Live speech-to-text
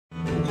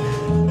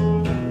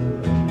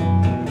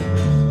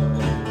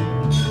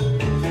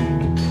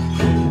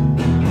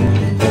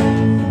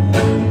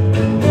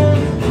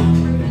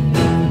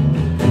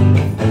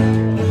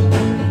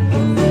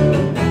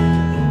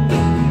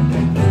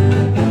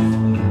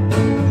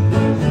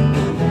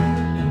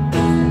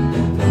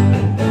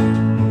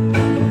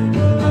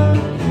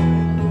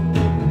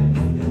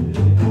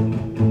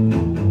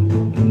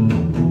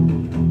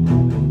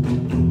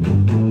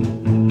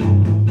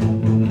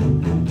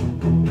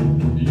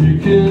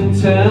can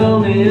tell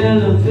me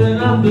anything,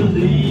 I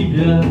believe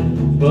ya,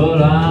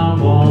 but I'm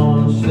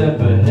one step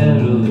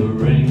ahead of the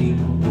rain.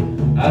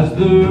 As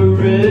the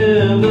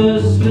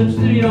river slips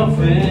through your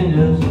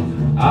fingers,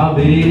 I'll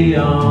be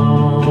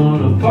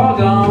on a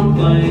foregone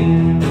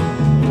plain.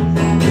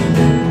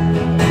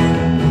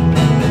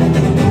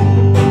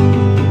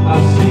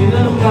 I've seen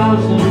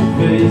 1,000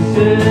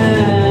 faces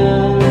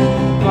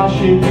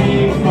flashing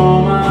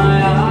before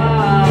my eyes.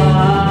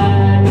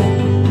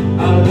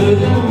 I've heard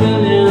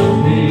 1,000,000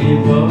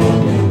 people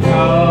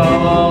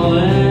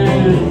calling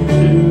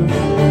to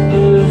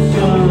the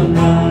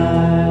sunrise.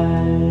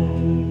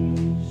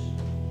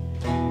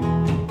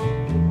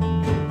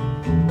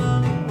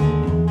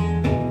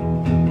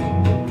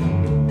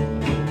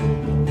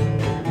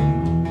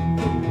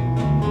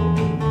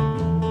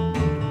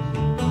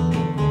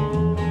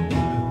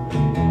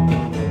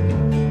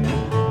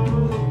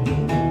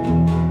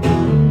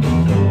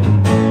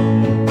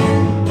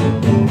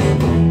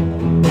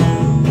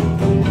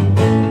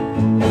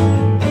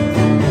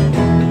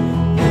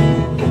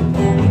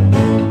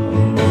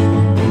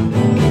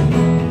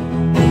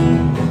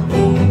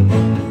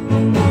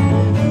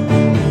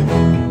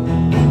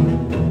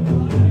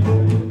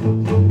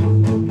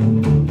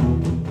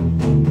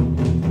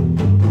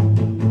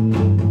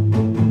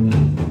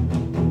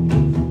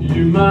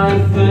 You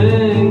might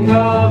think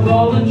of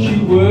all that you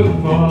work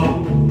for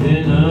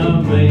in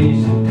a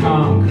maze of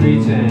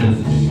concrete and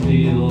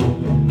steel,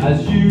 as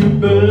you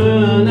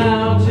burn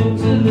out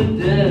into the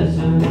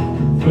desert,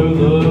 throw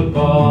the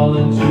ball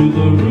into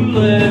the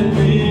roulette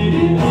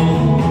wheel.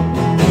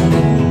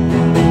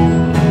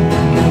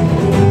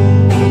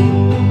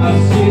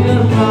 I've seen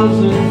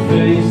 1,000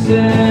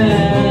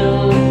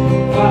 faces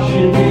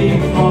flashing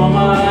before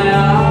my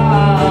eyes.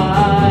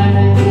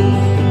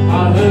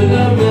 I heard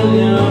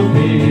 1,000,000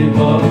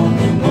 people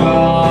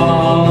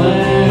calling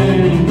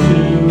to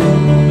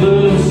the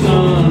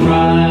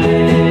sunrise.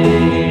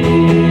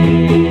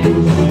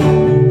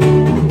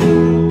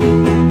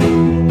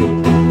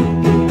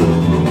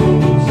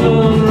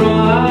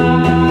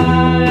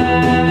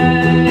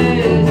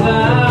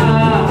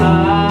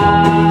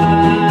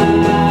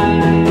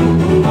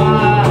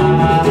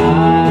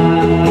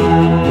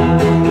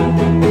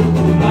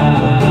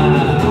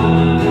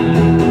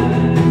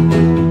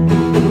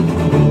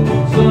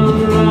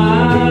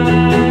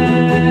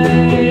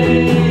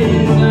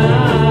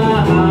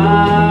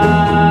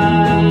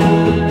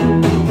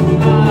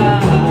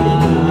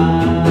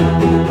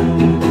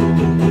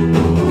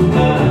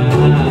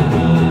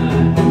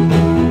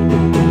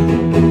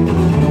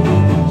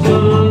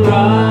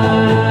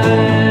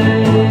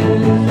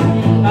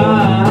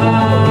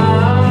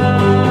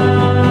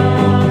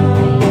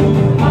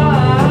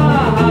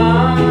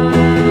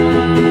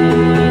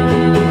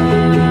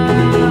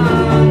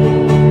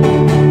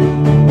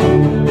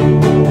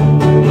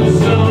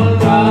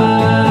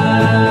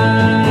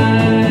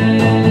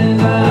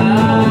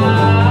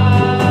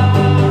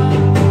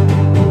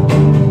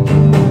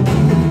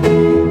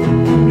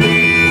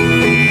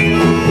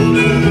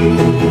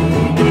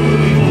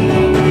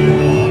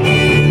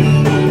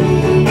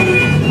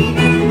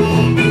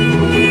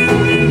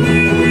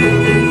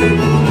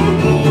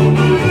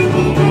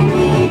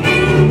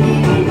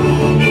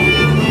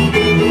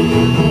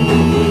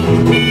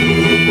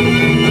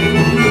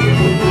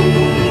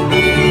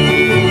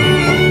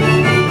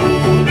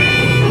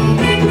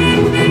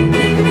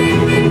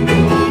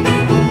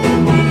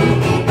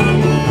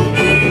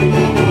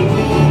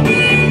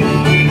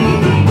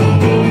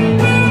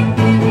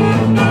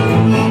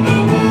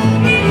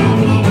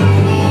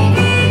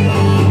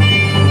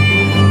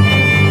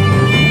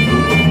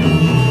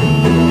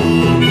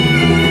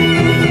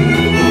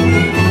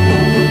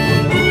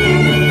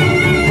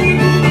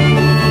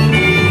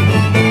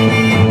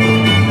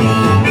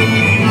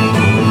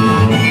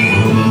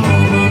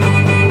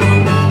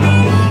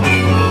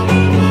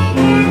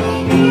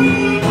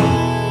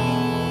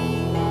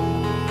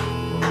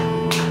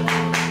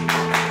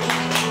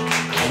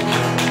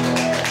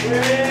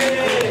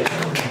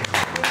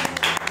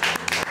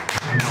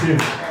 Thank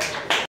you.